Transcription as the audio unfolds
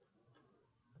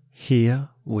Here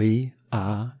we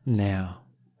are now,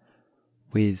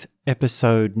 with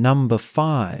episode number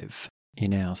 5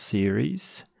 in our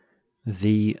series,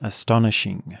 The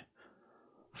Astonishing,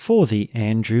 for the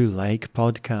Andrew Lake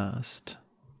Podcast.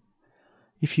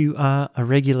 If you are a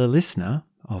regular listener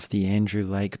of the Andrew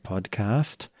Lake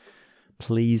Podcast,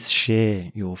 please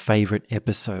share your favourite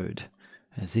episode,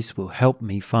 as this will help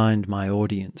me find my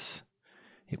audience.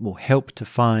 It will help to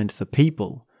find the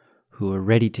people who are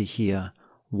ready to hear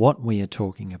what we are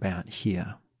talking about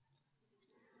here.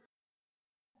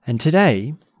 And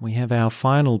today we have our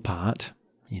final part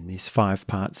in this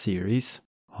 5-part series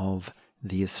of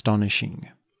The Astonishing.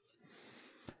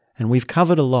 And we've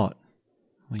covered a lot.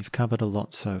 We've covered a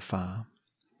lot so far.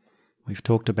 We've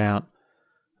talked about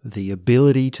the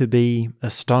ability to be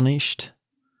astonished.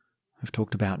 We've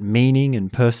talked about meaning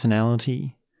and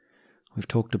personality. We've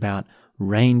talked about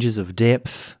ranges of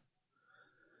depth.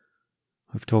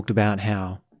 We've talked about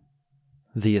how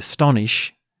the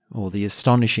astonish, or the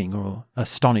astonishing, or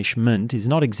astonishment is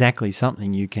not exactly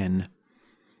something you can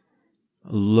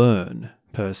learn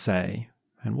per se.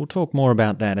 And we'll talk more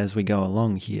about that as we go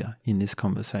along here in this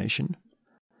conversation.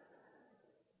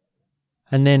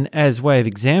 And then, as way of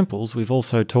examples, we've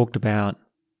also talked about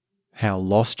how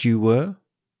lost you were,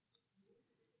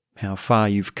 how far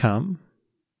you've come.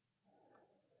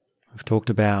 We've talked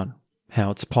about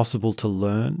how it's possible to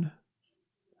learn.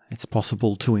 It's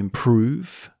possible to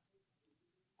improve.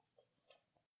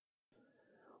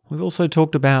 We've also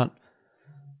talked about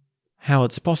how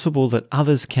it's possible that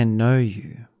others can know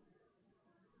you.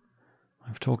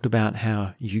 We've talked about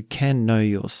how you can know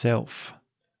yourself,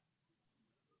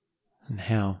 and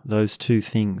how those two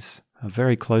things are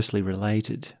very closely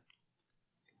related.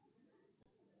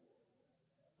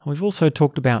 We've also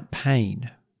talked about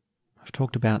pain. We've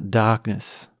talked about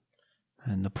darkness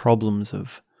and the problems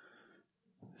of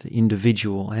the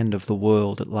individual and of the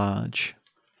world at large.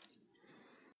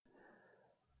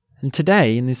 And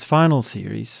today, in this final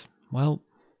series, well,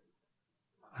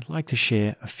 I'd like to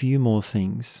share a few more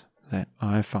things that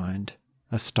I find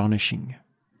astonishing.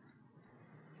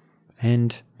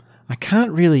 And I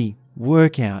can't really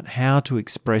work out how to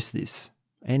express this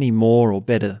any more or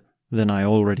better than I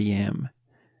already am.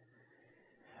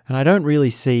 And I don't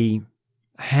really see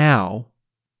how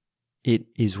it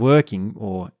is working,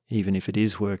 or even if it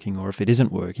is working or if it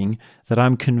isn't working, that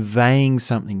I'm conveying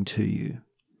something to you.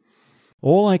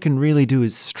 All I can really do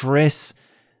is stress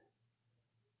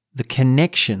the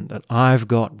connection that I've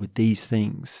got with these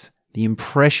things, the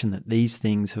impression that these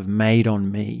things have made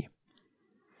on me.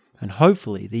 And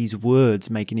hopefully these words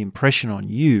make an impression on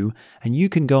you, and you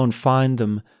can go and find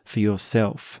them for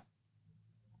yourself.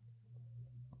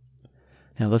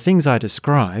 Now, the things I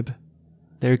describe,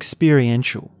 they're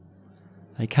experiential.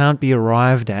 They can't be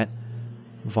arrived at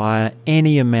via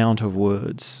any amount of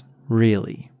words,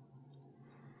 really.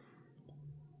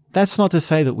 That's not to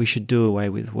say that we should do away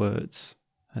with words.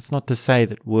 That's not to say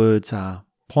that words are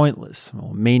pointless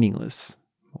or meaningless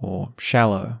or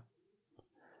shallow.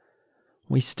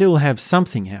 We still have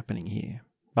something happening here,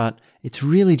 but it's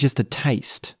really just a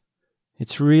taste.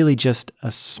 It's really just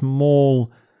a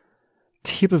small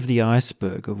tip of the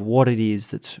iceberg of what it is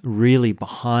that's really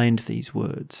behind these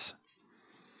words.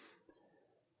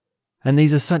 And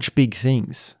these are such big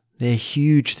things. They're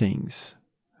huge things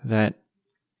that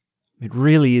it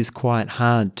really is quite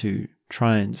hard to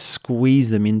try and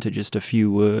squeeze them into just a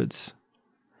few words.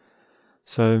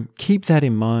 So keep that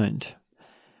in mind.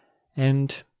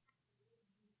 And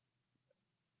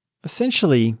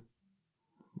essentially,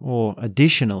 or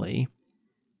additionally,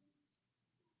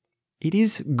 it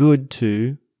is good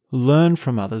to learn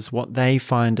from others what they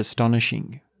find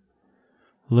astonishing.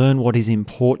 Learn what is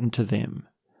important to them.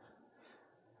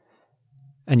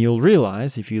 And you'll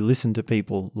realize, if you listen to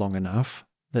people long enough,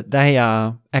 that they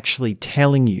are actually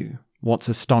telling you what's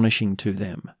astonishing to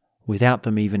them without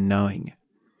them even knowing.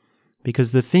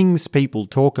 Because the things people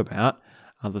talk about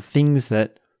are the things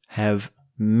that have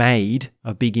made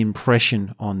a big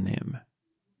impression on them.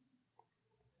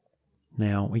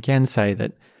 Now, we can say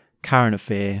that current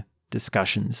affair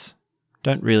discussions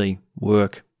don't really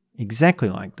work exactly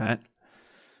like that.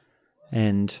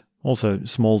 And also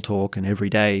small talk and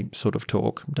everyday sort of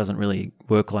talk doesn't really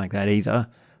work like that either.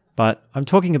 But I'm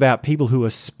talking about people who are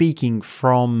speaking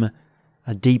from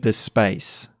a deeper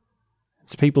space.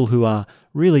 It's people who are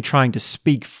really trying to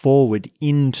speak forward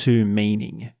into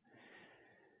meaning.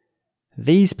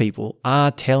 These people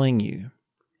are telling you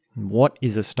what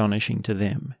is astonishing to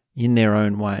them in their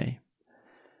own way.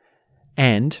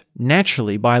 And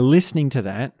naturally, by listening to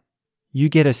that, you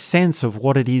get a sense of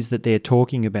what it is that they're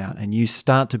talking about and you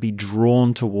start to be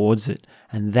drawn towards it,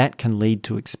 and that can lead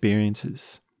to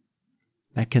experiences.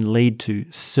 That can lead to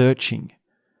searching.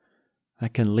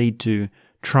 That can lead to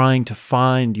trying to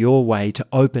find your way to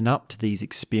open up to these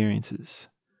experiences,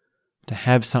 to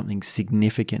have something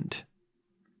significant.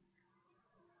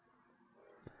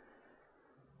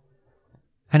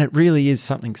 And it really is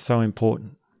something so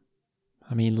important.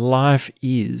 I mean, life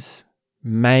is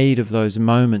made of those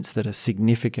moments that are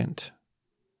significant.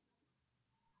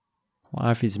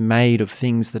 Life is made of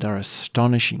things that are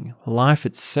astonishing. Life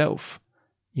itself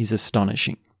is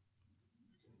astonishing.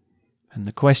 And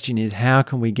the question is, how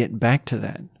can we get back to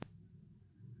that?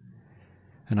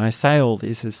 And I say all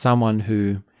this as someone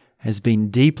who has been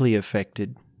deeply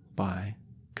affected by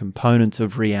components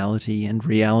of reality and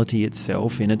reality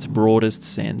itself in its broadest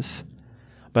sense,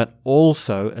 but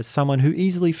also as someone who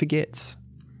easily forgets.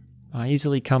 I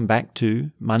easily come back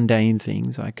to mundane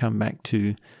things. I come back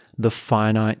to the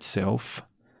finite self.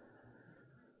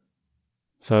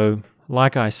 So,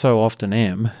 like I so often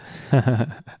am,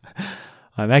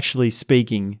 I'm actually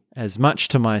speaking as much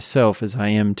to myself as I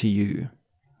am to you.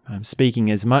 I'm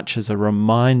speaking as much as a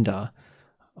reminder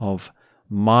of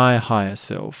my higher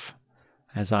self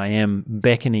as I am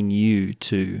beckoning you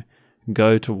to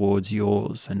go towards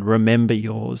yours and remember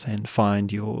yours and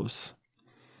find yours.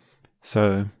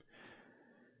 So,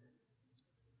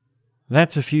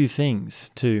 that's a few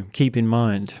things to keep in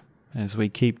mind as we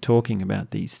keep talking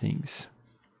about these things.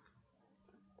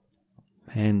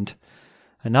 And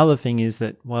another thing is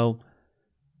that, well,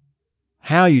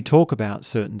 how you talk about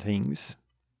certain things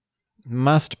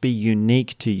must be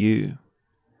unique to you.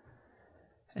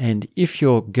 And if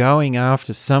you're going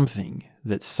after something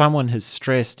that someone has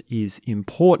stressed is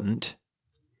important,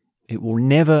 it will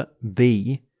never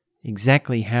be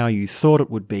exactly how you thought it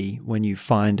would be when you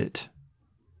find it.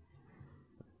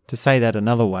 To say that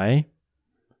another way,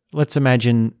 let's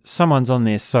imagine someone's on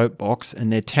their soapbox and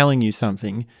they're telling you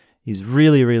something is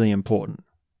really, really important.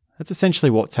 That's essentially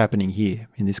what's happening here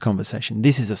in this conversation.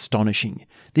 This is astonishing.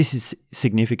 This is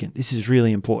significant. This is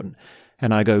really important.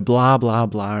 And I go blah, blah,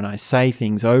 blah, and I say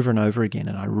things over and over again,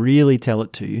 and I really tell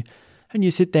it to you. And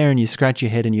you sit there and you scratch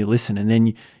your head and you listen, and then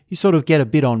you sort of get a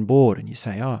bit on board and you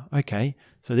say, oh, okay,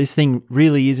 so this thing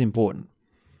really is important.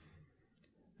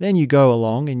 Then you go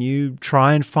along and you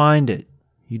try and find it.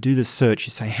 You do the search.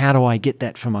 You say, how do I get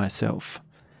that for myself?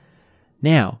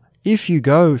 Now, if you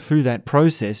go through that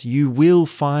process, you will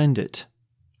find it.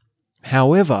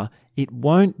 However, it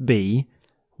won't be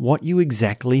what you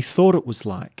exactly thought it was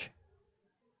like.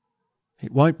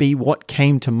 It won't be what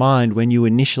came to mind when you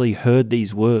initially heard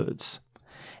these words.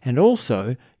 And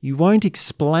also, you won't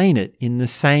explain it in the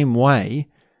same way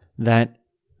that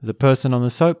the person on the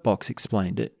soapbox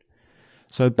explained it.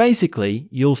 So basically,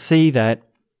 you'll see that,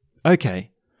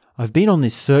 okay, I've been on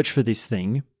this search for this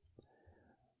thing,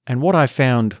 and what I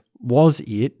found was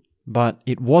it, but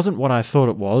it wasn't what I thought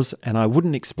it was, and I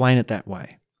wouldn't explain it that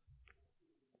way.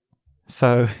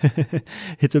 So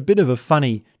it's a bit of a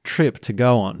funny trip to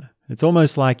go on. It's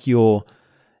almost like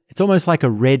a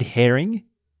red herring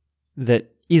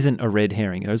that isn't a red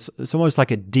herring. It's almost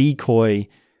like a decoy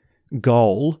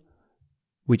goal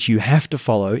which you have to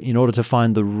follow in order to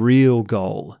find the real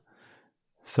goal.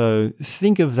 So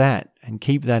think of that and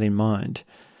keep that in mind.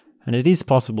 And it is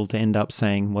possible to end up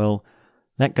saying, well,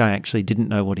 that guy actually didn't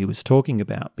know what he was talking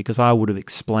about because I would have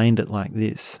explained it like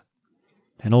this.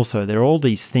 And also, there are all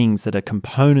these things that are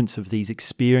components of these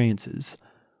experiences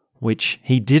which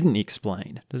he didn't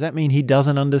explain. Does that mean he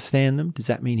doesn't understand them? Does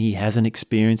that mean he hasn't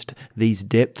experienced these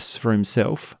depths for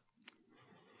himself?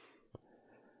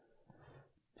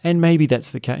 And maybe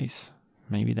that's the case.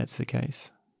 Maybe that's the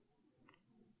case.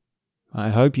 I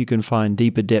hope you can find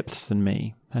deeper depths than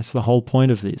me. That's the whole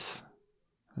point of this.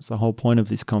 That's the whole point of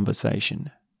this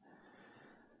conversation.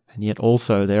 And yet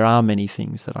also there are many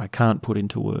things that I can't put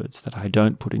into words, that I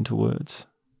don't put into words.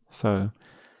 So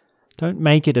don't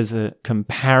make it as a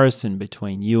comparison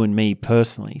between you and me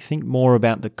personally. Think more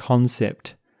about the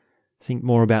concept. Think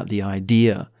more about the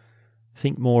idea.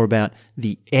 Think more about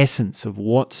the essence of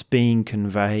what's being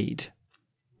conveyed.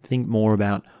 Think more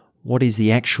about what is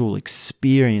the actual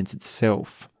experience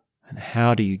itself and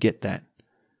how do you get that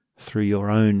through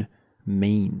your own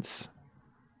means.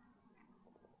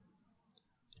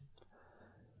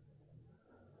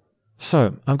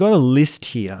 So, I've got a list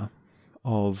here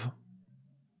of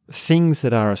things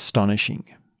that are astonishing.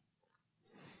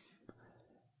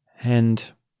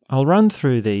 And I'll run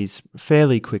through these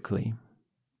fairly quickly.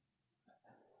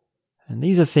 And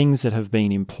these are things that have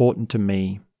been important to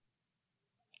me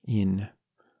in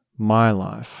my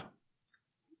life.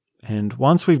 And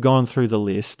once we've gone through the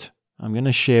list, I'm going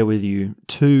to share with you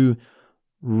two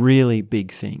really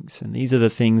big things. And these are the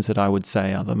things that I would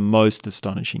say are the most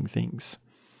astonishing things.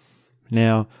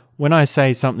 Now, when I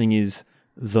say something is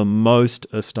the most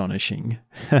astonishing,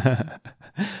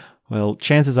 well,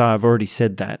 chances are I've already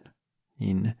said that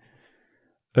in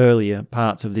earlier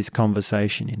parts of this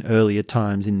conversation, in earlier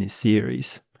times in this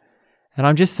series. And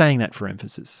I'm just saying that for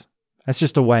emphasis. That's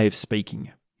just a way of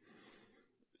speaking.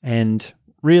 And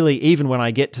really, even when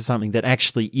I get to something that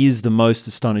actually is the most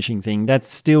astonishing thing, that's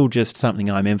still just something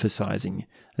I'm emphasizing.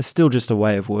 It's still just a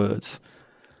way of words.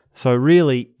 So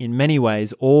really, in many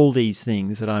ways, all these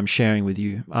things that I'm sharing with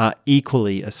you are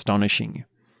equally astonishing.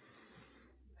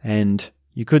 And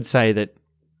you could say that,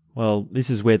 well, this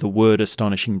is where the word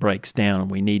astonishing breaks down,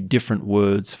 and we need different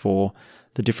words for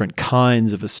the different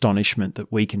kinds of astonishment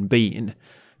that we can be in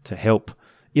to help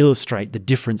illustrate the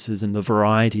differences and the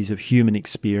varieties of human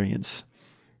experience.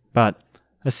 But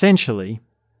essentially,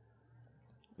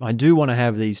 I do want to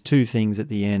have these two things at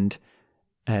the end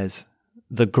as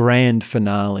the grand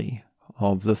finale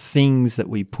of the things that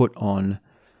we put on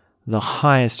the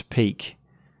highest peak,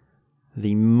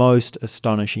 the most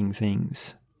astonishing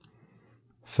things.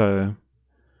 So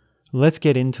let's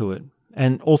get into it.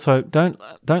 And also, don't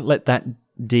let that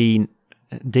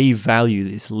devalue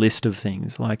this list of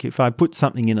things. Like if I put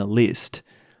something in a list,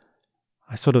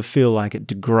 I sort of feel like it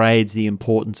degrades the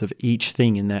importance of each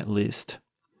thing in that list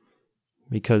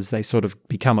because they sort of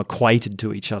become equated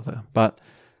to each other. But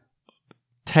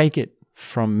take it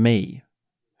from me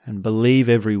and believe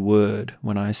every word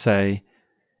when I say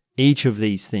each of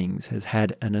these things has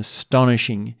had an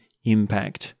astonishing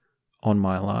impact on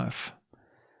my life.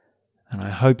 And I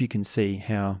hope you can see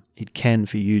how it can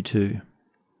for you too.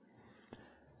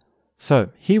 So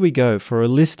here we go for a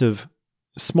list of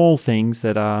small things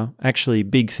that are actually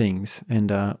big things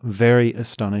and are very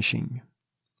astonishing.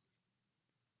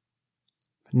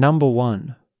 Number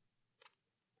 1.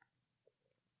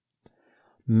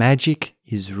 Magic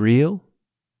is real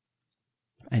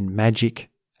and magic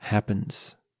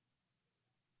happens.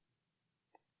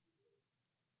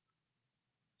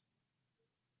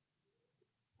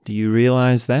 Do you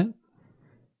realize that?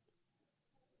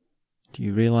 Do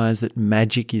you realize that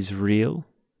magic is real?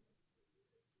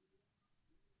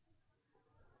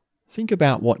 Think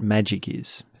about what magic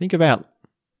is. Think about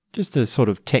just a sort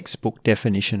of textbook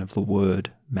definition of the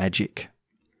word magic.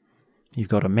 You've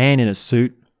got a man in a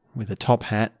suit with a top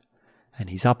hat, and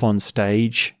he's up on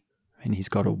stage, and he's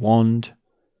got a wand,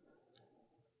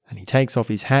 and he takes off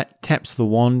his hat, taps the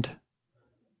wand,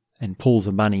 and pulls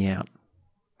a bunny out.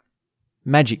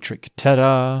 Magic trick,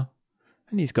 ta-da!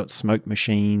 And he's got smoke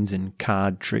machines and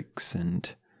card tricks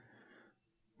and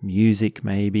music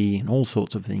maybe and all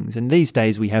sorts of things. And these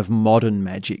days we have modern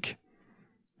magic,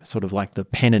 sort of like the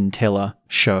Penn and Teller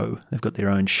show. They've got their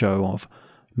own show of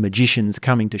magicians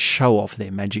coming to show off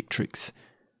their magic tricks.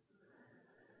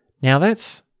 Now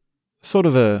that's sort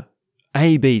of a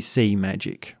ABC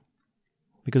magic,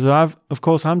 because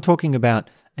I'm talking about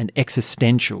an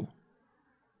existential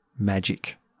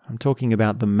magic. I'm talking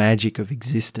about the magic of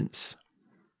existence.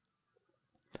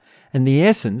 And the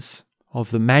essence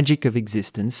of the magic of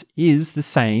existence is the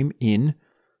same in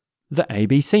the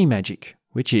ABC magic,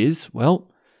 which is,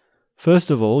 well, first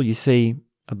of all, you see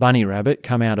a bunny rabbit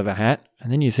come out of a hat,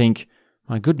 and then you think,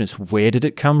 my goodness, where did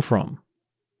it come from?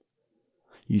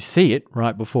 You see it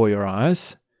right before your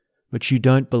eyes, but you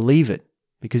don't believe it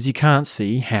because you can't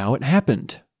see how it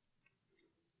happened.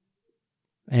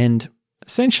 And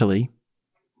essentially,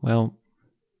 well,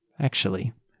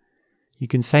 actually, you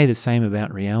can say the same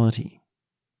about reality.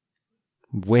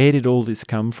 Where did all this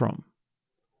come from?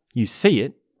 You see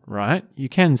it, right? You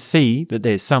can see that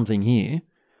there's something here,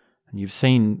 and you've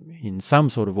seen in some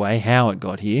sort of way how it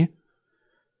got here,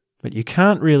 but you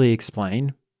can't really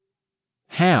explain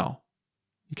how.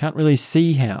 You can't really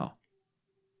see how.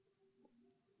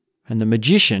 And the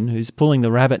magician who's pulling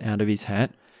the rabbit out of his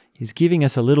hat is giving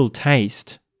us a little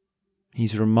taste.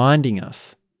 He's reminding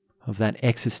us of that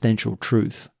existential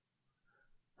truth,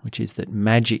 which is that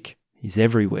magic is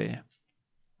everywhere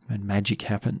and magic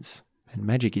happens. And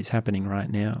magic is happening right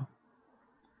now.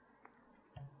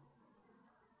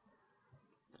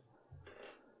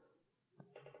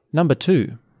 Number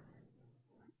 2,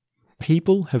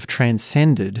 people have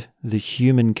transcended the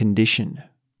human condition.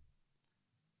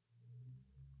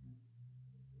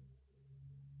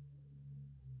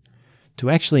 To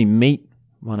actually meet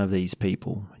one of these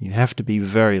people, you have to be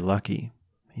very lucky.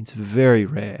 It's very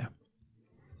rare.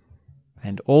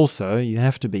 And also, you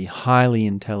have to be highly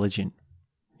intelligent.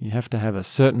 You have to have a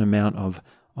certain amount of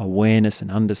awareness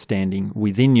and understanding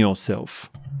within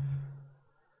yourself,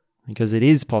 because it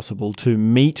is possible to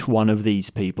meet one of these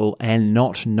people and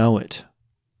not know it.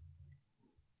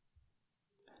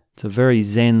 It's a very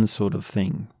Zen sort of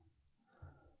thing.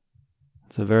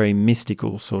 It's a very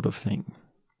mystical sort of thing.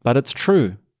 But it's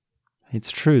true.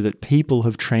 It's true that people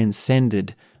have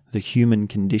transcended the human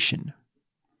condition.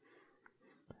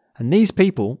 And these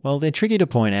people, well, they're tricky to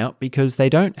point out because they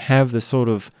don't have the sort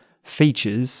of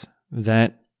features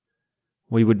that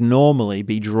we would normally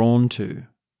be drawn to.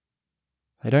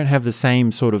 They don't have the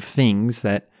same sort of things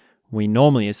that we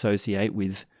normally associate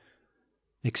with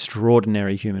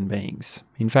extraordinary human beings.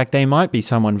 In fact, they might be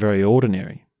someone very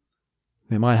ordinary.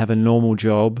 They might have a normal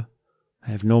job,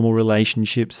 they have normal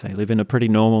relationships, they live in a pretty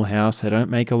normal house, they don't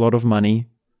make a lot of money.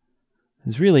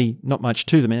 There's really not much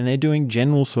to them, and they're doing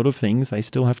general sort of things. They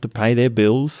still have to pay their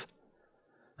bills.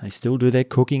 They still do their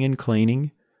cooking and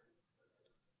cleaning.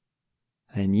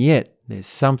 And yet, there's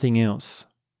something else.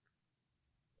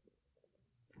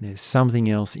 There's something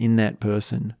else in that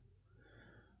person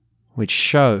which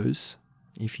shows,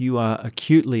 if you are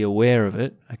acutely aware of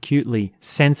it, acutely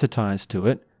sensitized to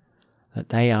it, that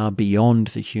they are beyond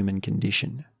the human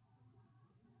condition.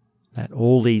 That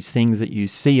all these things that you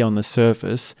see on the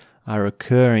surface are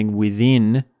occurring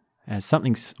within, as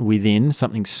something within,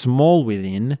 something small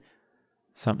within,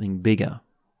 something bigger.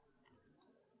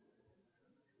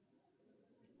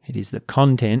 It is the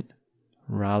content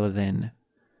rather than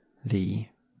the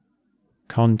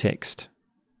context.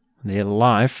 Their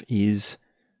life is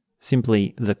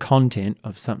simply the content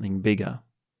of something bigger.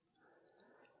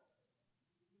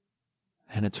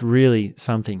 And it's really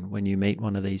something when you meet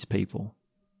one of these people.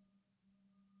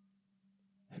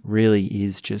 It really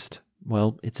is just,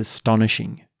 well, it's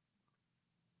astonishing.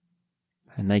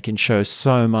 And they can show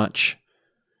so much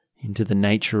into the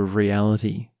nature of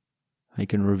reality. They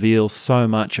can reveal so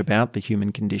much about the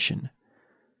human condition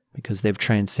because they've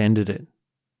transcended it,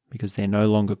 because they're no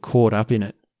longer caught up in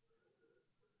it.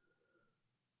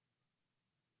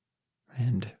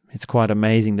 And it's quite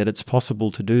amazing that it's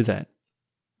possible to do that.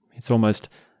 It's almost,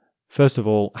 first of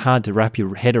all, hard to wrap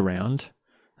your head around,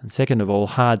 and second of all,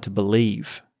 hard to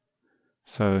believe.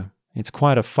 So it's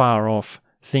quite a far off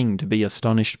thing to be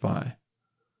astonished by.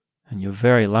 And you're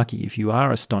very lucky if you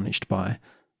are astonished by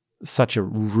such a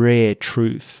rare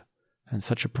truth and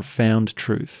such a profound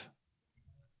truth.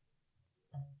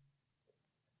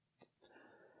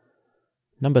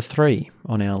 Number 3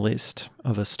 on our list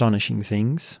of astonishing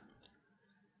things: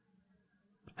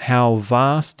 how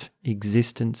vast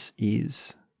existence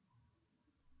is.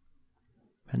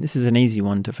 And this is an easy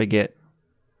one to forget.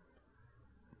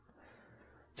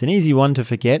 It's an easy one to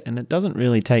forget, and it doesn't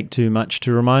really take too much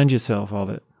to remind yourself of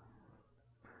it.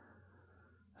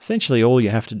 Essentially, all you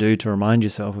have to do to remind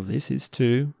yourself of this is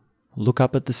to look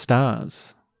up at the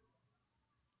stars.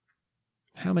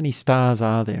 How many stars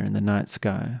are there in the night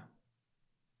sky?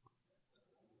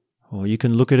 Or you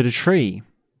can look at a tree.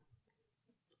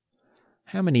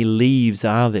 How many leaves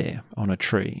are there on a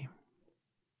tree?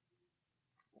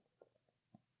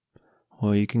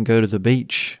 Or you can go to the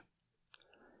beach.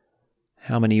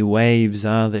 How many waves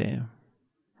are there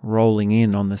rolling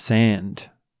in on the sand?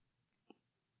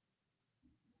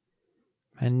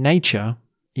 And nature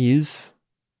is,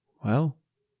 well,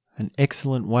 an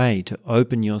excellent way to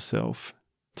open yourself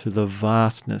to the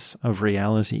vastness of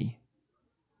reality.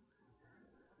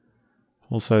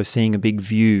 Also seeing a big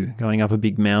view, going up a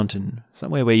big mountain,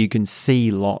 somewhere where you can see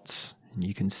lots and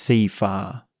you can see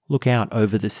far. Look out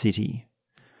over the city.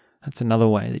 That's another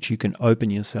way that you can open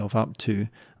yourself up to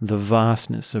the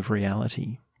vastness of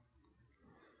reality.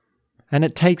 And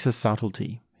it takes a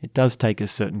subtlety. It does take a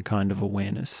certain kind of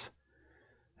awareness.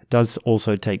 It does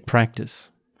also take practice,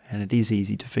 and it is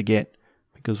easy to forget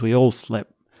because we all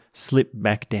slip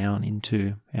back down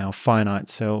into our finite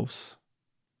selves.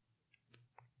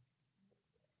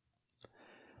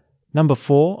 Number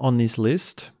 4 on this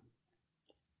list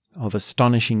of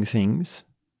astonishing things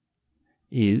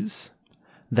is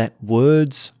that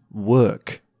words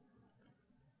work.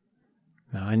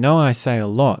 Now, I know I say a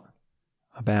lot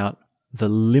about the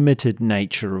limited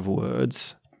nature of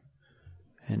words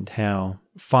and how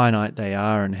finite they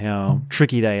are and how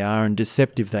tricky they are and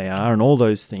deceptive they are and all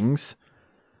those things,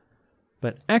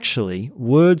 but actually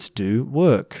words do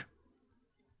work.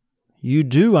 You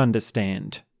do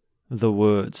understand the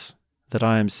words that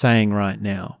I am saying right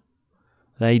now.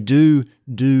 They do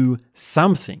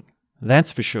something,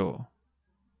 that's for sure.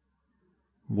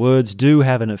 Words do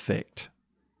have an effect.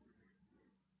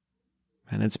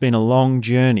 And it's been a long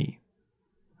journey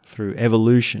through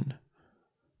evolution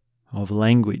of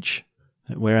language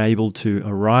that we're able to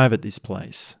arrive at this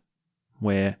place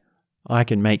where I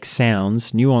can make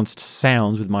sounds, nuanced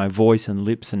sounds with my voice and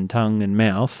lips and tongue and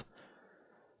mouth,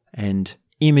 and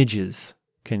images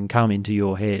can come into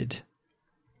your head.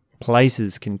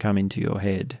 Places can come into your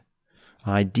head.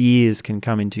 Ideas can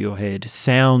come into your head.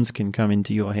 Sounds can come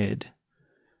into your head.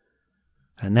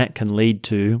 And that can lead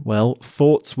to, well,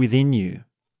 thoughts within you.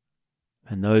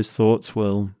 And those thoughts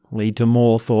will lead to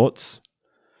more thoughts.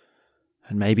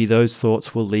 And maybe those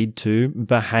thoughts will lead to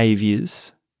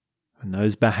behaviors. And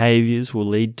those behaviors will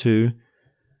lead to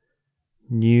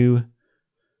new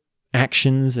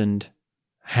actions and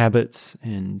habits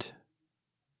and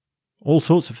all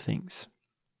sorts of things.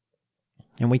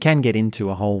 And we can get into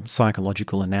a whole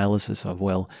psychological analysis of,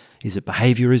 well, is it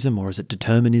behaviorism or is it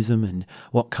determinism? And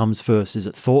what comes first? Is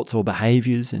it thoughts or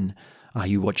behaviors? And are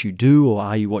you what you do, or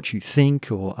are you what you think,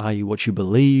 or are you what you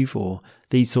believe, or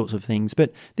these sorts of things?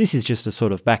 But this is just a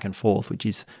sort of back and forth, which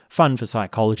is fun for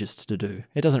psychologists to do.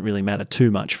 It doesn't really matter too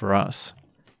much for us.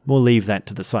 We'll leave that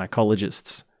to the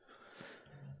psychologists.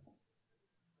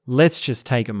 Let's just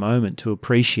take a moment to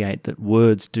appreciate that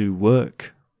words do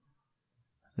work.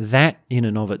 That in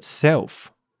and of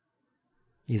itself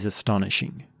is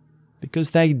astonishing, because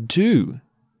they do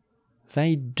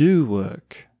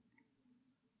work.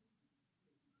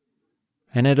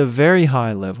 And at a very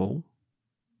high level,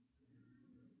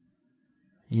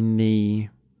 in the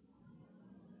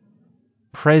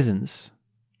presence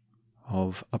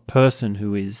of a person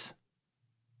who is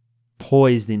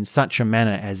poised in such a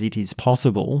manner as it is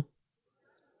possible,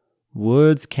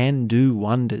 words can do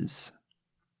wonders.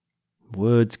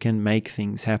 Words can make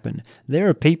things happen. There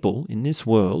are people in this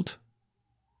world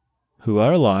who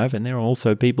are alive, and there are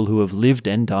also people who have lived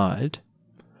and died,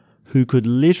 who could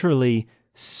literally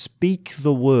speak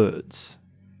the words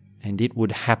and it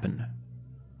would happen.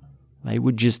 They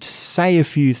would just say a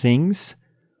few things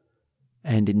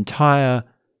and entire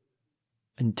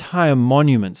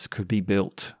monuments could be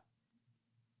built.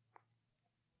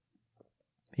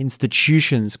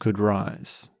 Institutions could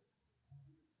rise.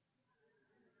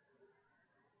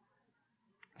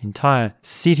 Entire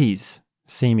cities,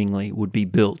 seemingly, would be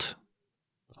built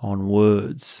on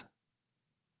words.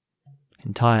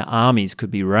 Entire armies could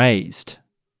be raised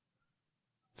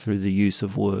through the use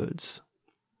of words.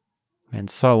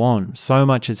 And so on. So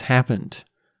much has happened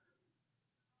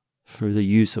through the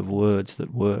use of words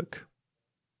that work.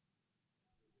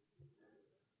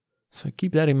 So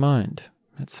keep that in mind.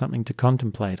 That's something to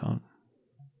contemplate on.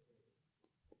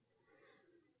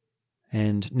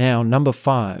 And now, number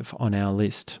 5 on our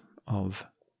list of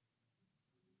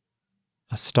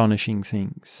astonishing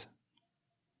things.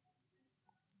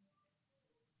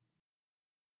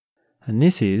 And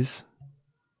this is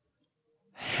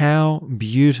how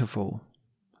beautiful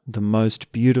the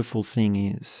most beautiful thing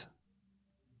is.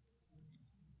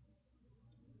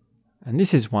 And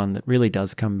this is one that really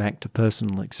does come back to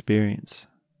personal experience.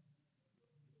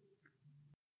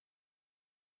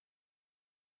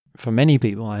 For many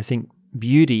people, I think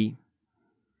beauty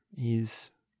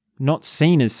is not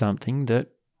seen as something that,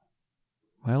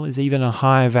 well, is even a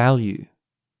high value.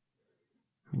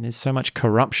 I mean, there's so much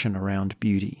corruption around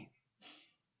beauty.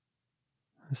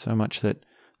 There's so much that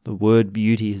the word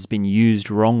beauty has been used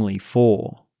wrongly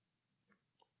for.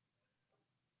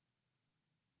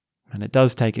 And it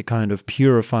does take a kind of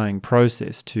purifying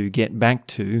process to get back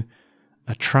to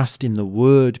a trust in the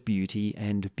word beauty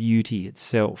and beauty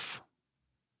itself.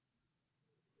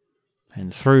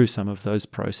 And through some of those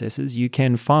processes, you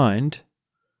can find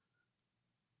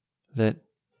that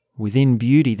within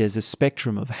beauty there's a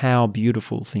spectrum of how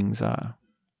beautiful things are.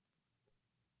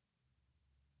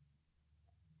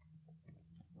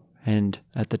 And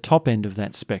at the top end of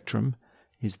that spectrum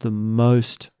is the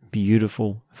most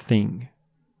beautiful thing.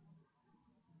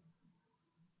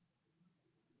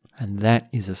 And that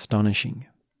is astonishing.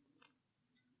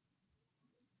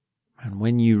 And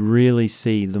when you really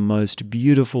see the most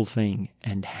beautiful thing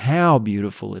and how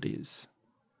beautiful it is,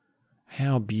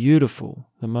 how beautiful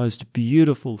the most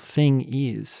beautiful thing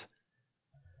is,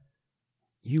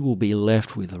 you will be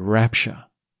left with rapture.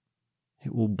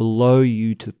 It will blow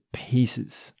you to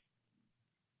pieces.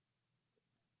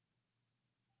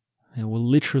 There will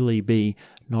literally be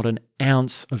not an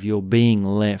ounce of your being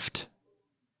left,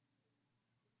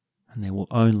 and there will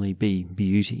only be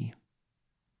beauty.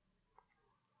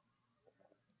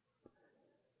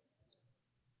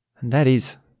 And that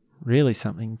is really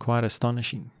something quite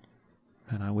astonishing,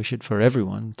 and I wish it for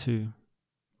everyone to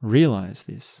realize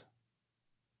this.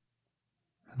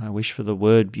 And I wish for the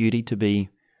word beauty to be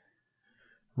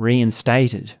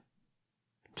reinstated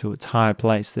to its high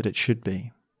place that it should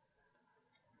be.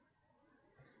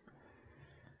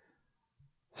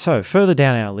 So, further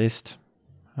down our list,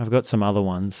 I've got some other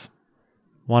ones.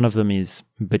 One of them is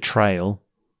betrayal.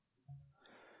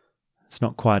 It's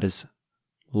not quite as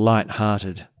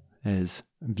light-hearted as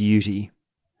beauty.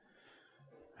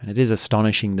 And it is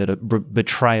astonishing that a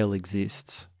betrayal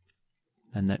exists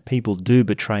and that people do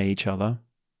betray each other.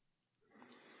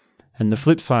 And the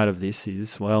flip side of this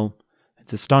is, well,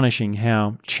 it's astonishing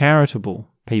how charitable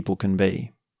people can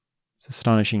be. It's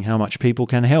astonishing how much people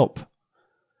can help.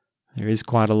 There is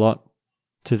quite a lot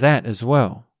to that as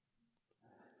well.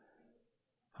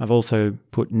 I've also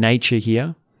put nature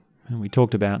here, and we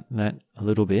talked about that a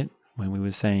little bit when we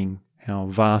were saying how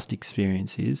vast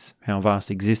experience is, how vast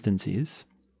existence is.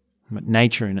 But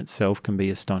nature in itself can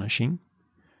be astonishing.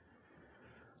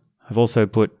 I've also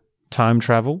put time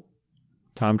travel.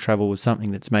 Time travel was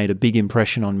something that's made a big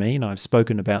impression on me, and I've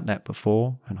spoken about that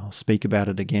before, and I'll speak about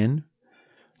it again.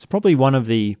 It's probably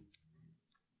I'd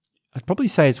probably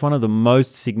say it's one of the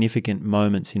most significant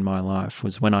moments in my life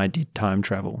was when I did time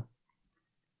travel.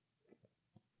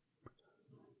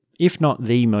 If not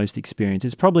the most experience,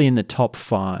 it's probably in the top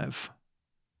 5.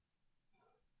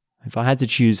 If I had to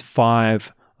choose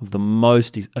 5 of the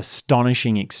most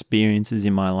astonishing experiences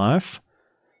in my life,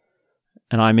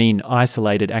 and I mean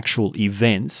isolated actual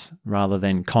events rather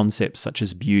than concepts such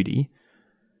as beauty,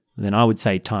 then I would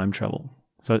say time travel.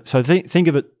 So think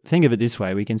of it this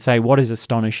way. We can say what is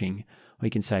astonishing. We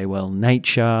can say, well,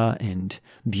 nature and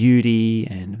beauty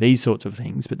and these sorts of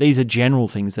things, but these are general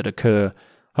things that occur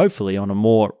hopefully on a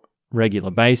more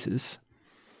regular basis.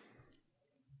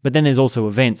 But then there's also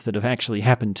events that have actually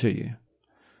happened to you.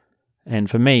 And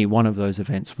for me, one of those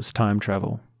events was time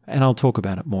travel. And I'll talk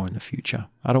about it more in the future.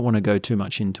 I don't want to go too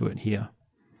much into it here.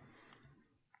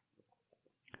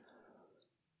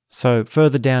 So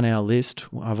further down our list,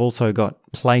 I've also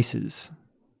got places.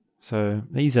 So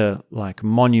these are like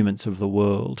monuments of the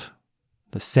world,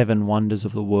 the 7 wonders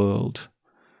of the world,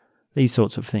 these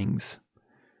sorts of things.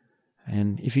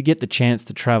 And if you get the chance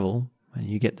to travel and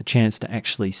you get the chance to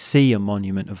actually see a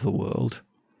monument of the world,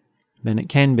 then it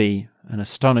can be an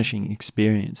astonishing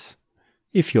experience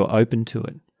if you're open to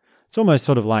it. It's almost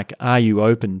sort of like, are you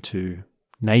open to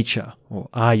nature, or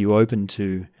are you open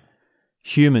to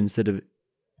humans that have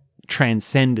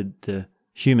transcended the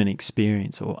human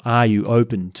experience, or are you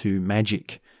open to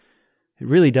magic? It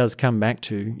really does come back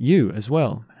to you as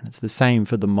well, and it's the same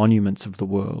for the monuments of the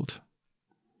world.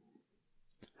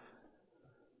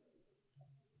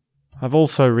 I've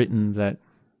also written that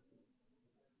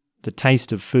the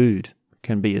taste of food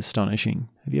can be astonishing.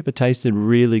 Have you ever tasted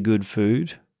really good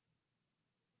food?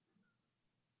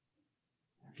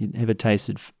 Have you ever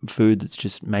tasted food that's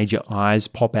just made your eyes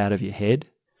pop out of your head?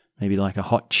 Maybe like a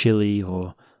hot chili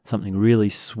or something really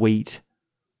sweet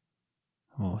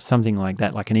or something like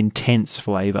that, like an intense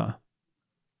flavour.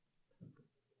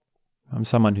 I'm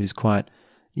someone who's quite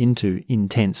into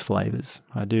intense flavours.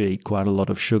 I do eat quite a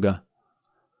lot of sugar,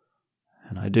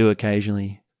 and I do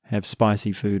occasionally have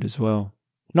spicy food as well.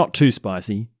 Not too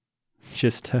spicy,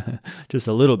 just a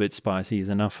little bit spicy is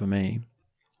enough for me.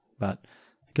 But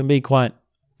it can be quite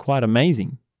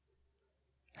amazing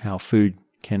how food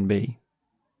can be.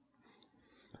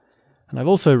 And I've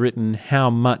also written how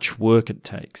much work it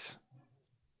takes.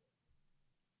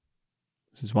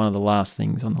 This is one of the last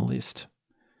things on the list.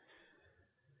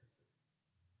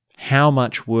 How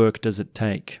much work does it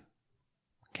take?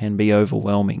 Can be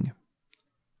overwhelming.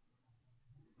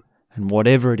 And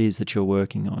whatever it is that you're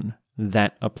working on,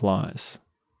 that applies.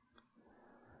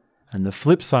 And the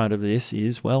flip side of this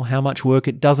is, well, how much work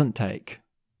it doesn't take.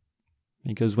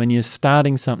 Because when you're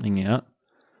starting something out,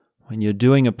 when you're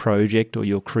doing a project or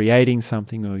you're creating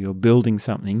something or you're building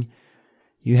something,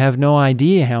 you have no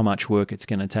idea how much work it's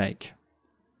going to take.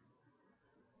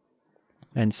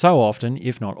 And so often,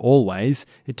 if not always,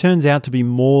 it turns out to be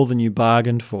more than you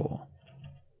bargained for.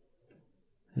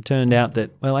 It turned out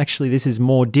that, well, actually this is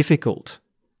more difficult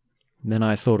than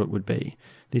I thought it would be.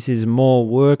 This is more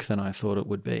work than I thought it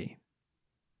would be.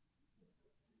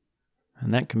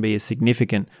 And that can be a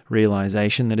significant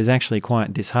realization that is actually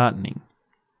quite disheartening.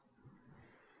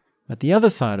 But the other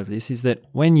side of this is that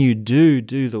when you do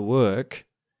the work,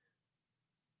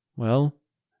 well,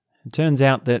 it turns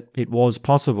out that it was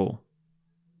possible.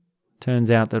 It turns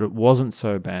out that it wasn't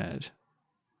so bad.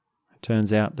 It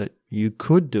turns out that you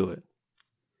could do it.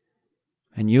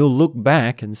 And you'll look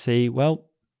back and see, well,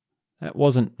 that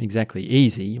wasn't exactly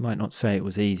easy. You might not say it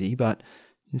was easy, but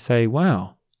you say,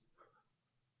 wow,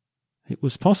 it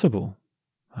was possible.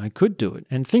 I could do it.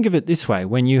 And think of it this way.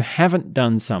 When you haven't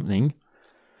done something,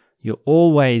 you've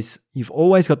always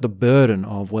got the burden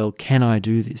of, well, can I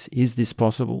do this? Is this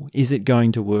possible? Is it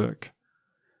going to work?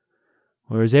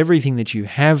 Whereas everything that you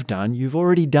have done, you've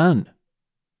already done.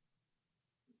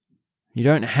 You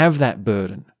don't have that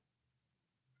burden.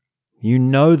 You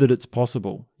know that it's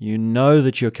possible. You know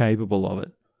that you're capable of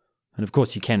it. And of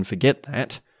course, you can forget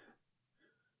that.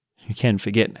 You can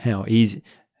forget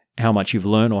how much you've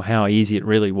learned or how easy it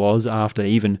really was after,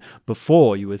 even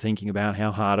before you were thinking about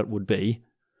how hard it would be.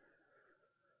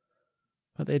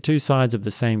 But they're two sides of the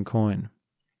same coin.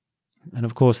 And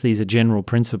of course, these are general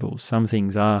principles. Some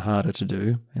things are harder to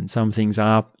do, and some things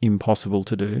are impossible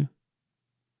to do.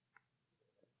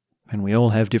 And we all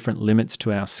have different limits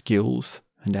to our skills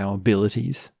and our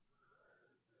abilities.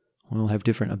 We all have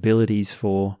different abilities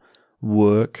for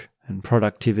work and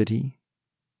productivity.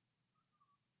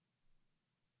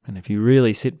 And if you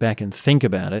really sit back and think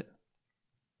about it,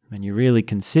 and you really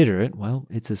consider it, well,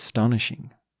 it's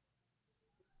astonishing.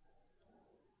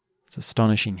 It's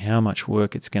astonishing how much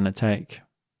work it's going to take.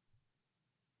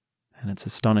 And it's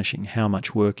astonishing how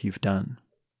much work you've done.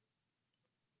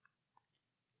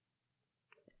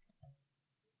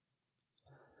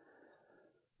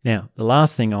 Now, the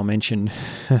last thing I'll mention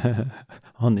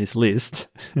on this list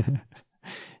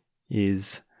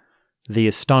is The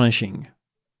Astonishing,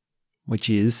 which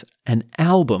is an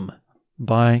album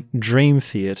by Dream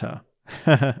Theater.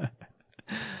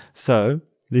 So,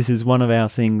 this is one of our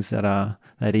things that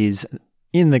is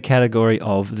in the category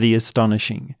of the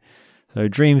astonishing. So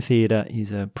Dream Theater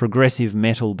is a progressive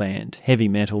metal band, heavy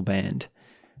metal band,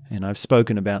 and I've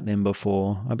spoken about them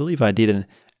before. I believe I did an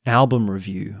album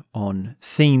review on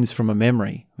Scenes from a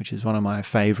Memory, which is one of my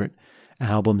favourite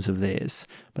albums of theirs.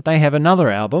 But they have another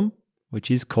album,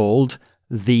 which is called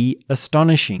The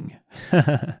Astonishing.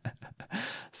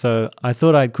 So I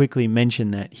thought I'd quickly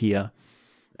mention that here.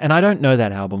 And I don't know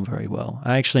that album very well.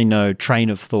 I actually know Train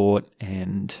of Thought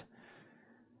and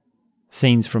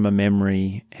Scenes from a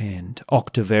Memory and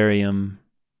Octavarium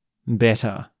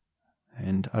better.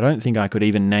 And I don't think I could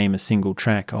even name a single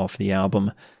track off the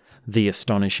album The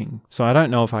Astonishing. So I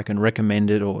don't know if I can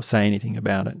recommend it or say anything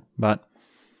about it. But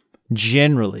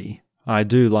generally, I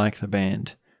do like the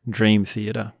band Dream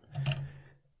Theater.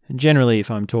 And generally,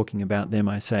 if I'm talking about them,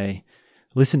 I say,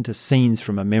 listen to Scenes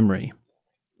from a Memory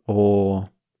or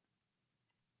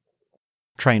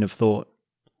Train of Thought.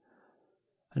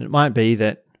 And it might be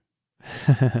that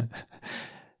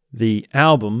the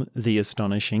album, The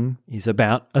Astonishing, is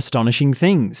about astonishing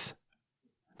things.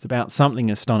 It's about something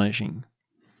astonishing.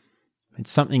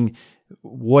 It's something,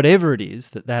 whatever it is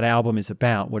that album is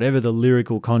about, whatever the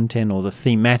lyrical content or the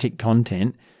thematic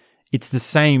content, it's the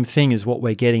same thing as what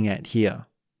we're getting at here.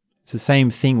 It's the same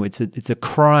thing. It's a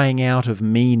crying out of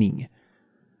meaning.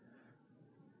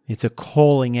 It's a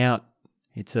calling out.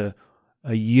 It's a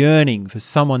yearning for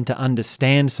someone to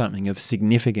understand something of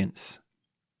significance.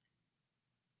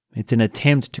 It's an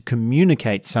attempt to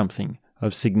communicate something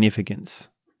of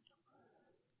significance.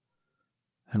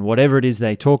 And whatever it is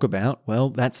they talk about, well,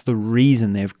 that's the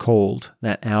reason they've called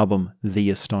that album The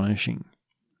Astonishing.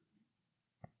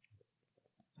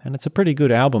 And it's a pretty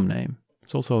good album name.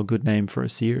 It's also a good name for a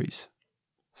series.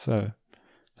 So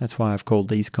that's why I've called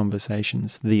these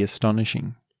conversations The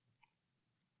Astonishing.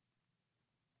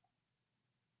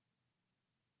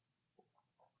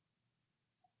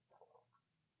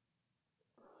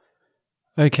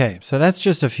 Okay, so that's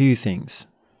just a few things.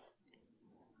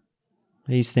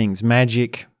 These things,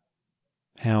 magic,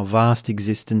 how vast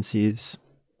existence is,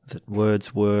 that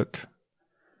words work,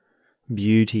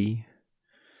 beauty,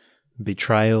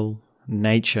 betrayal,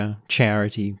 nature,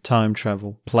 charity, time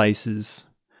travel, places,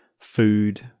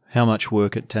 food, how much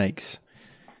work it takes.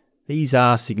 These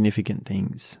are significant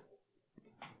things.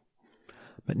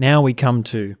 But now we come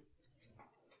to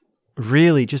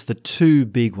really just the two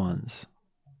big ones.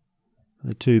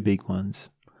 The two big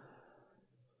ones.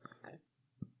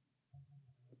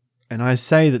 And I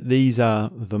say that these are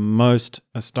the most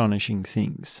astonishing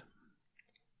things.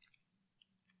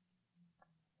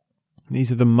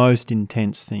 These are the most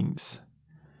intense things.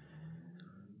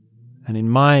 And in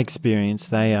my experience,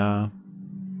 they are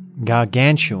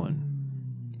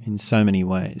gargantuan in so many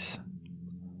ways.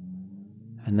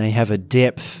 And they have a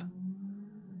depth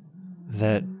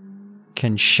that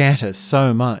can shatter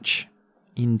so much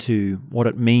into what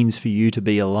it means for you to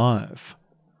be alive.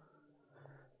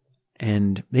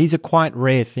 And these are quite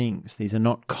rare things. These are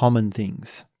not common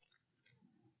things.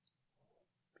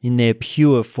 In their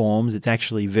pure forms, it's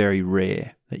actually very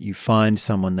rare that you find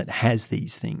someone that has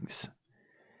these things.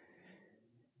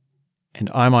 And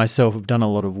I myself have done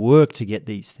a lot of work to get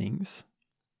these things.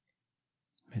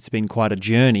 It's been quite a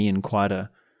journey and quite a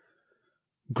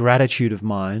gratitude of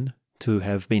mine to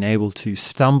have been able to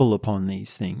stumble upon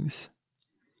these things.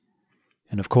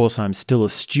 And of course, I'm still a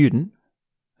student,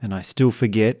 and I still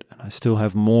forget, and I still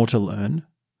have more to learn.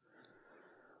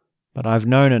 But I've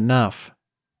known enough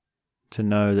to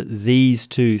know that these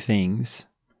two things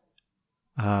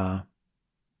are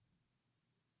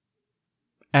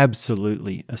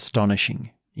absolutely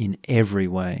astonishing in every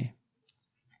way.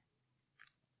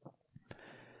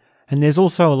 And there's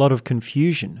also a lot of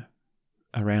confusion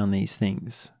around these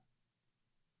things.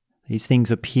 These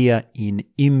things appear in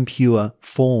impure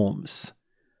forms.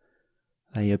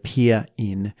 They appear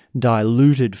in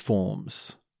diluted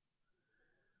forms.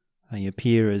 They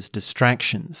appear as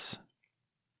distractions.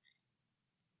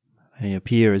 They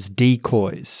appear as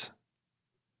decoys.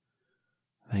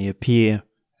 They appear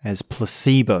as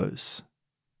placebos.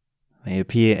 They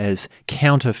appear as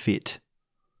counterfeit.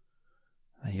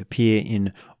 They appear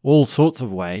in all sorts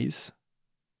of ways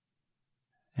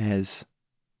as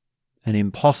an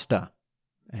imposter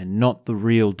and not the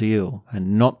real deal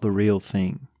and not the real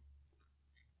thing.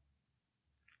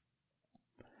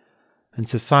 And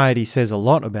society says a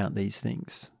lot about these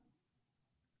things.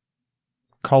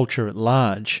 Culture at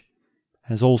large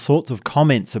has all sorts of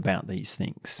comments about these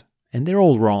things, and they're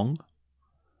all wrong.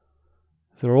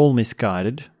 They're all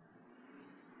misguided.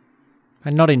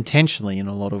 And not intentionally in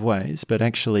a lot of ways, but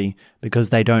actually because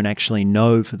they don't actually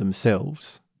know for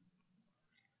themselves.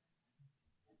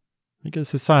 Because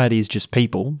society is just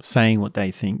people saying what they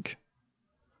think.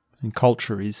 And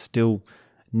culture is still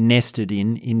nested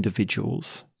in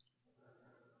individuals.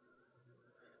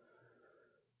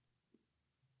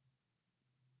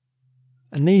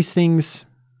 And these things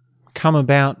come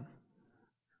about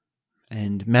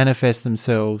and manifest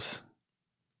themselves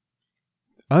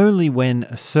only when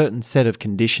a certain set of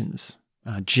conditions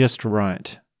are just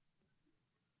right.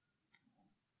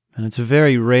 And it's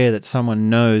very rare that someone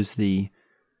knows the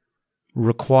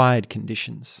required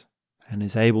conditions and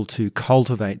is able to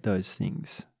cultivate those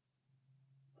things.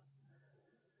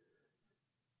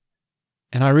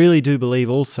 And I really do believe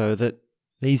also that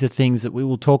these are things that we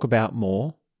will talk about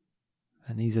more,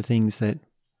 and these are things that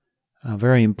are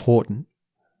very important,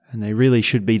 and they really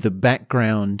should be the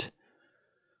background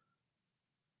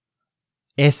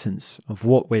essence of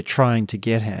what we're trying to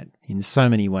get at in so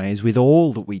many ways with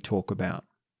all that we talk about.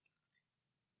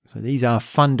 So these are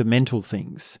fundamental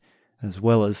things as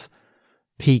well as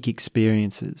peak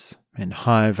experiences and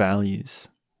high values.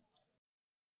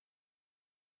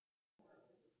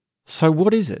 So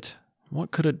what is it?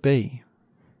 What could it be?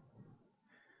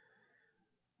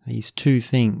 These two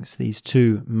things, these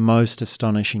two most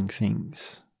astonishing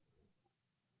things.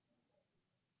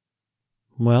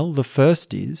 Well, the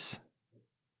first is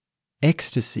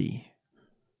ecstasy.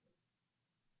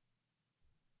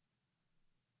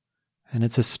 And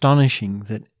it's astonishing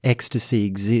that ecstasy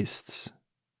exists.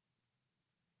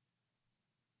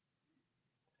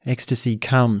 Ecstasy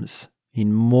comes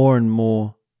in more and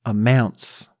more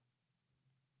amounts.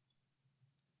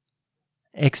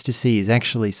 Ecstasy is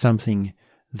actually something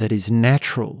that is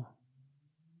natural.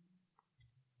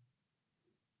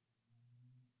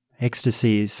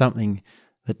 Ecstasy is something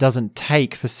that doesn't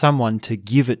take for someone to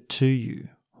give it to you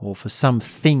or for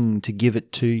something to give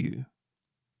it to you.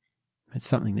 It's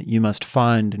something that you must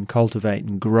find and cultivate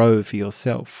and grow for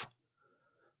yourself.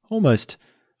 Almost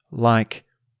like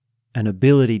an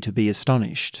ability to be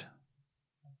astonished.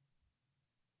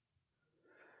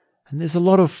 And there's a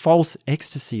lot of false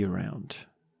ecstasy around.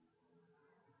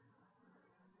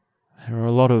 There are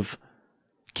a lot of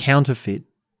counterfeit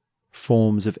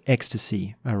forms of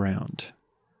ecstasy around.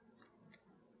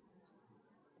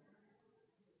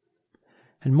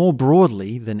 And more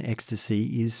broadly than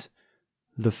ecstasy is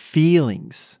the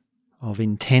feelings of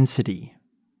intensity.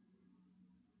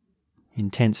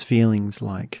 Intense feelings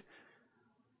like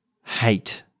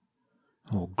hate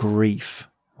or grief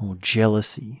or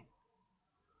jealousy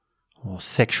or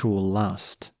sexual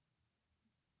lust.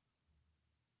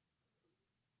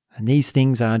 And these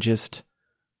things are just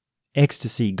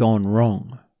ecstasy gone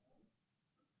wrong.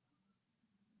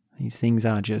 These things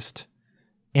are just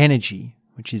energy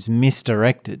which is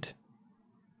misdirected.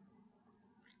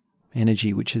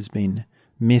 Energy which has been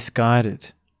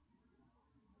misguided.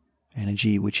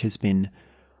 Energy which has been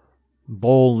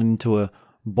balled into a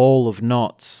ball of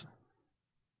knots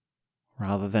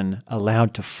rather than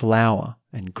allowed to flower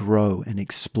and grow and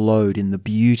explode in the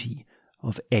beauty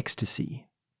of ecstasy.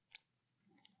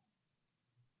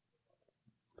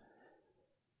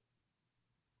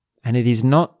 And it is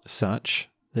not such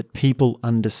that people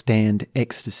understand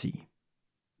ecstasy.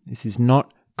 This is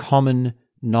not common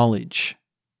knowledge.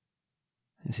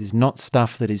 This is not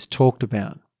stuff that is talked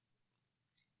about.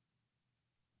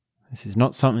 This is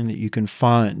not something that you can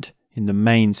find in the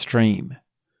mainstream.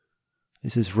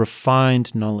 This is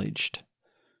refined knowledge.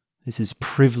 This is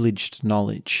privileged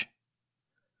knowledge.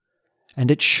 And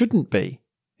it shouldn't be.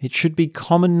 It should be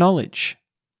common knowledge.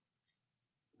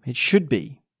 It should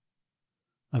be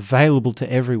available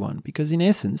to everyone because in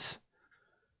essence,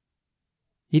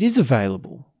 it is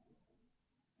available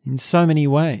in so many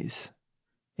ways.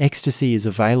 Ecstasy is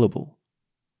available.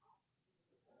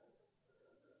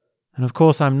 And of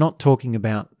course, I'm not talking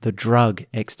about the drug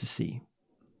ecstasy.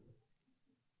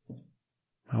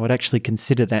 I would actually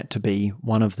consider that to be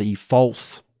one of the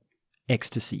false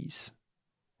ecstasies,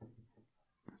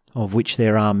 of which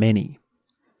there are many.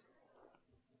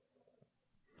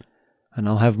 And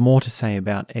I'll have more to say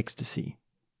about ecstasy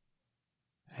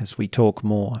as we talk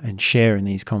more and share in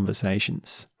these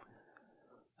conversations.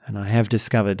 And I have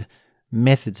discovered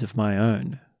methods of my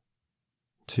own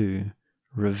to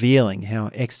revealing how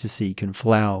ecstasy can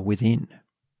flower within.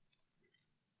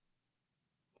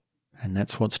 And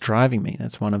that's what's driving me.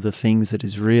 That's one of the things that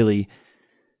is really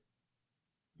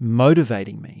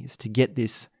motivating me, is to get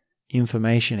this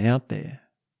information out there.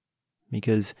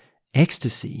 Because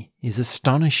ecstasy is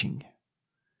astonishing.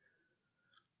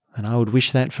 And I would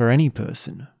wish that for any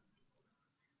person.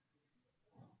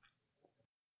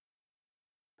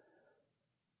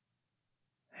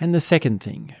 And the second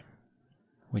thing,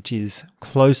 which is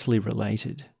closely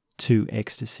related to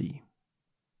ecstasy,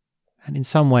 and in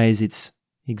some ways it's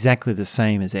exactly the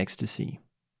same as ecstasy.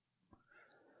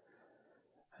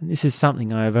 And this is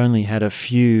something I have only had a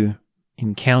few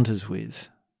encounters with.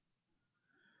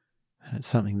 And it's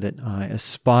something that I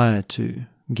aspire to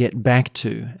get back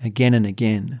to again and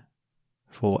again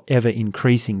for ever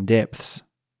increasing depths.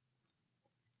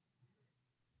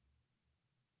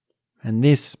 And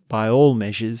this, by all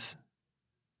measures,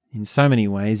 in so many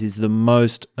ways, is the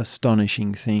most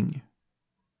astonishing thing.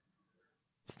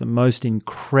 It's the most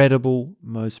incredible,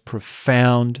 most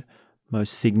profound,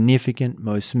 most significant,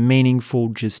 most meaningful,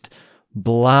 just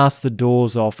blast the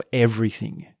doors off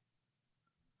everything.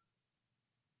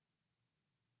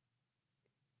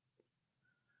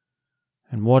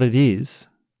 And what it is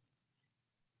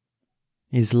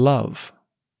love.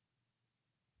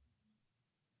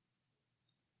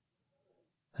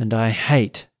 And I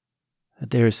hate that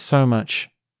there is so much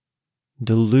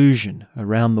delusion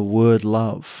around the word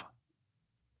love.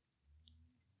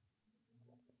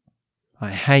 I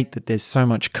hate that there's so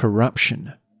much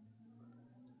corruption.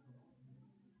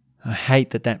 I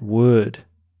hate that that word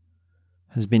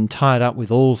has been tied up with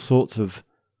all sorts of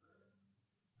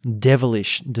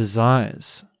devilish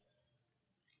desires.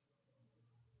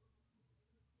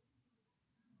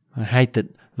 I hate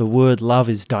that the word love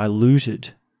is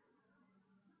diluted.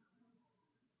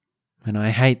 And I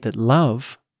hate that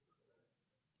love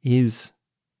is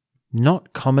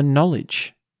not common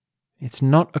knowledge. It's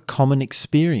not a common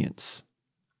experience.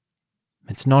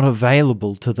 It's not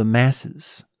available to the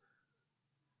masses.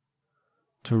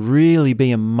 To really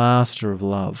be a master of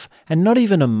love, and not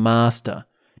even a master,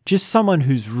 just someone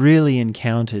who's really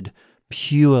encountered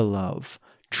pure love,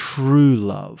 true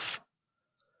love,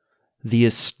 the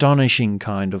astonishing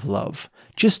kind of love,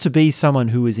 just to be someone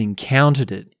who has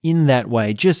encountered it in that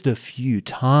way just a few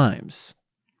times.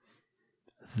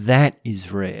 That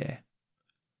is rare.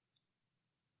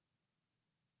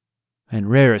 And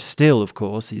rarer still, of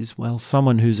course, is, well,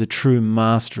 someone who's a true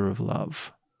master of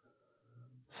love.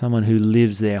 Someone who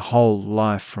lives their whole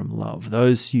life from love.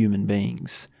 Those human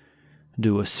beings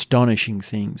do astonishing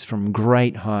things from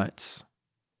great heights.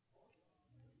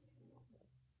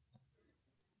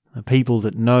 The people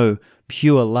that know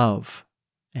pure love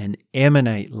and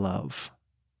emanate love,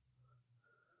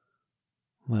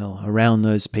 well, around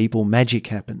those people magic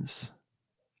happens.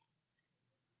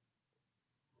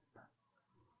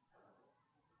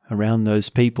 Around those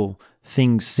people,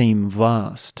 things seem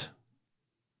vast.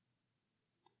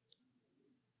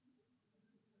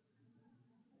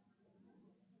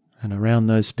 And around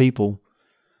those people,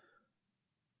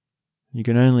 you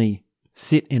can only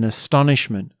sit in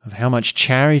astonishment of how much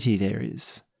charity there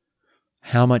is,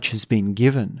 how much has been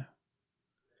given,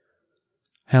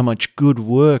 how much good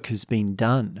work has been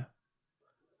done,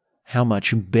 how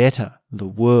much better the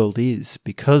world is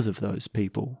because of those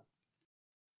people.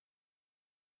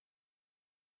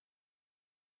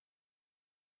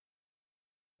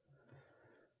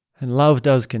 And love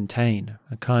does contain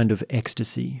a kind of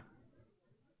ecstasy.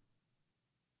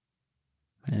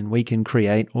 And we can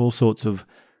create all sorts of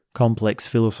complex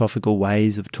philosophical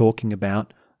ways of talking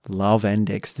about love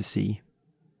and ecstasy.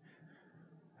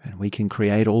 And we can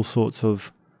create all sorts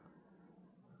of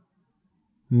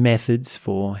methods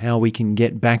for how we can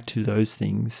get back to those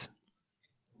things.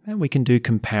 And we can do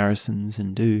comparisons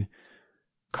and do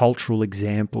cultural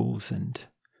examples and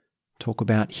talk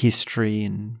about history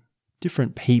and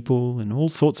different people and all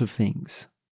sorts of things.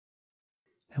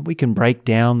 And we can break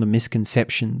down the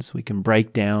misconceptions, we can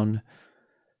break down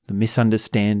the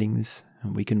misunderstandings,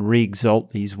 and we can re-exalt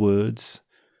these words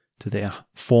to their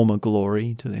former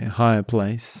glory, to their higher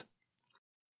place.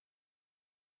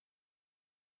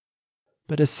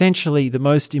 But essentially, the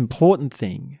most important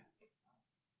thing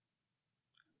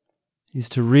is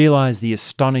to realize the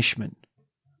astonishment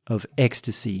of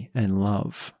ecstasy and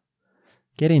love.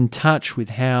 Get in touch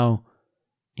with how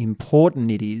important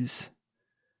it is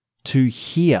to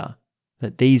hear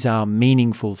that these are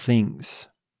meaningful things.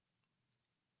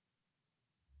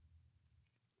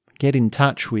 Get in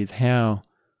touch with how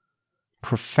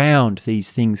profound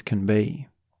these things can be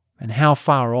and how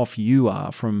far off you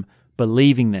are from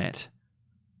believing that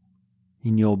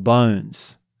in your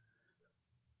bones,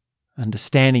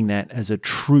 understanding that as a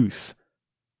truth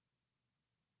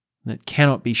that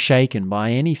cannot be shaken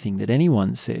by anything that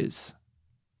anyone says.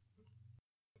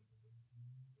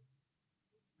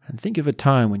 And think of a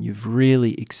time when you've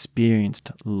really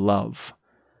experienced love,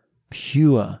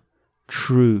 pure,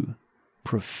 true,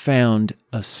 profound,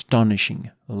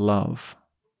 astonishing love.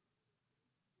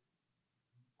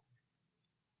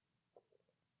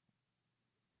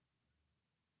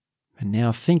 And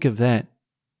now think of that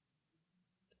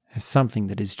as something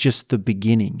that is just the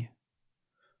beginning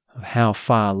of how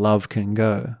far love can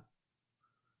go.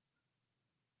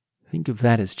 Think of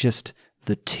that as just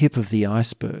the tip of the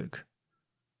iceberg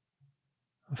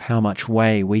of how much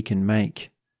way we can make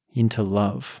into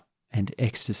love and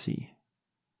ecstasy.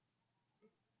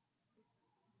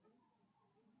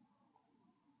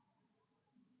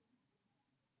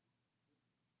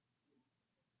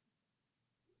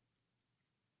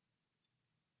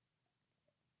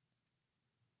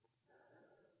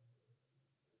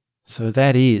 So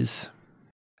that is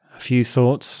a few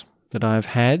thoughts that I've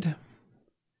had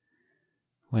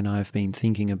when I've been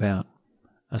thinking about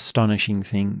astonishing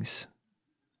things.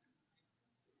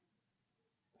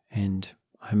 And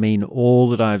I mean all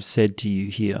that I've said to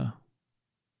you here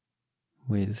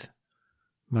with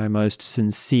my most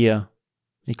sincere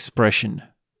expression.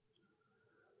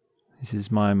 This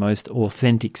is my most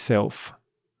authentic self.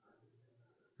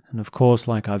 And of course,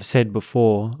 like I've said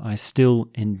before, I still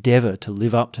endeavour to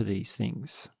live up to these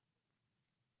things.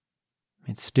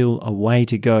 It's still a way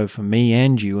to go for me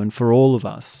and you and for all of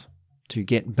us to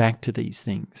get back to these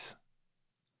things.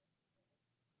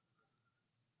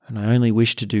 And I only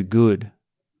wish to do good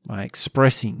by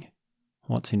expressing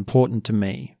what's important to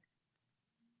me.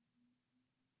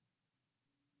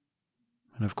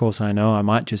 And of course, I know I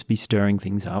might just be stirring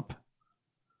things up.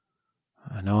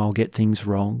 I know I'll get things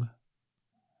wrong.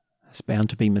 There's bound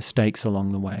to be mistakes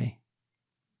along the way.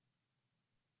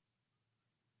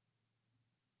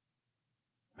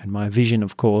 And my vision,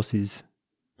 of course, is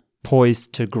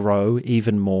poised to grow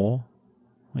even more.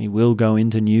 We will go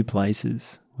into new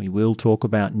places. We will talk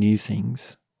about new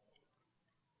things.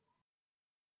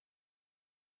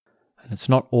 And it's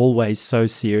not always so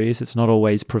serious. It's not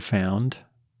always profound.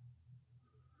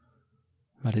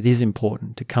 But it is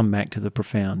important to come back to the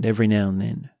profound every now and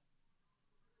then.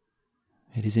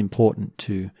 It is important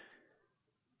to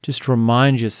just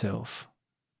remind yourself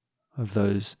of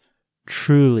those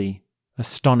truly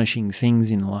astonishing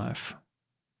things in life.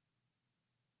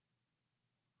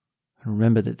 And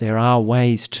remember that there are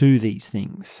ways to these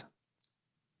things.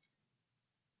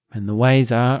 And the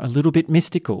ways are a little bit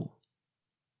mystical.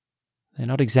 They're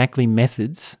not exactly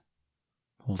methods,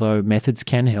 although methods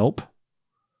can help.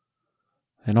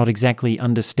 They're not exactly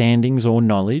understandings or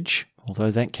knowledge,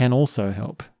 although that can also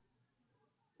help.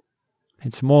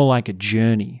 It's more like a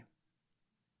journey.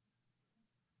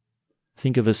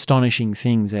 Think of astonishing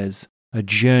things as a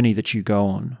journey that you go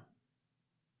on.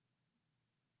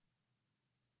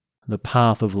 The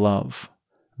path of love,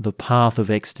 the path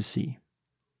of ecstasy,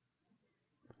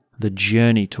 the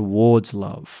journey towards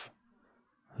love,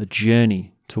 the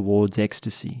journey towards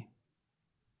ecstasy.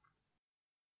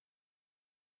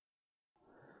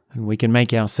 And we can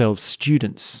make ourselves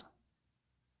students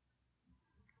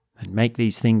and make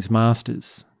these things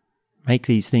masters, make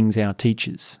these things our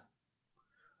teachers.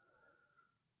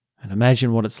 And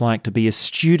imagine what it's like to be a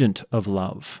student of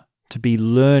love, to be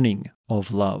learning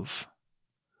of love.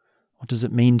 What does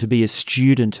it mean to be a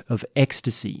student of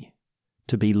ecstasy,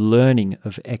 to be learning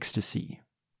of ecstasy?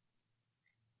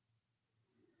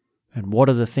 And what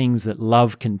are the things that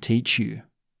love can teach you?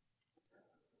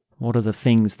 What are the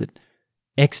things that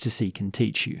ecstasy can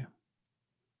teach you?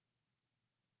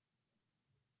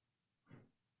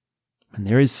 And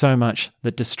there is so much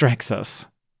that distracts us.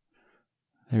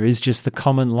 There is just the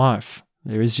common life.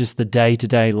 There is just the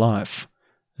day-to-day life.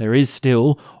 There is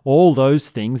still all those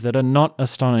things that are not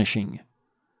astonishing.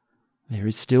 There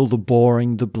is still the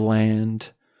boring, the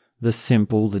bland, the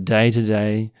simple, the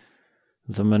day-to-day,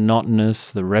 the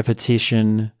monotonous, the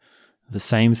repetition, the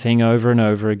same thing over and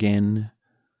over again,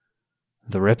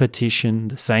 the repetition,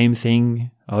 the same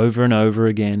thing over and over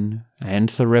again, and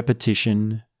the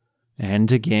repetition,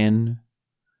 and again.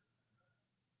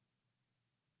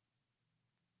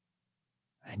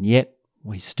 And yet,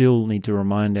 we still need to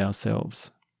remind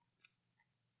ourselves.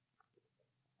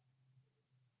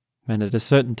 And at a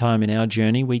certain time in our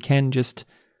journey, we can just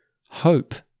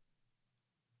hope.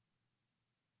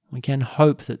 We can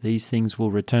hope that these things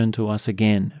will return to us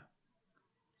again.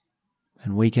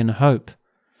 And we can hope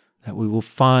that we will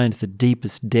find the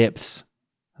deepest depths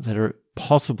that are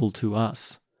possible to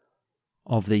us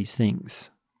of these things.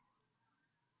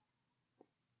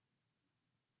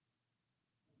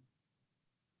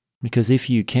 Because if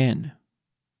you can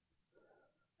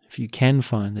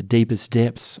find the deepest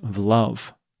depths of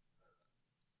love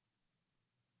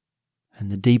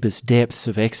and the deepest depths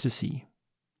of ecstasy,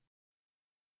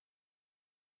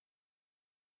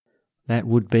 that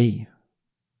would be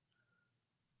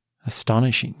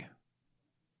astonishing.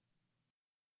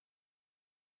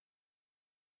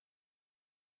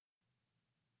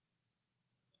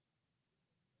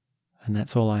 And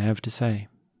that's all I have to say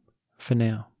for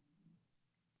now.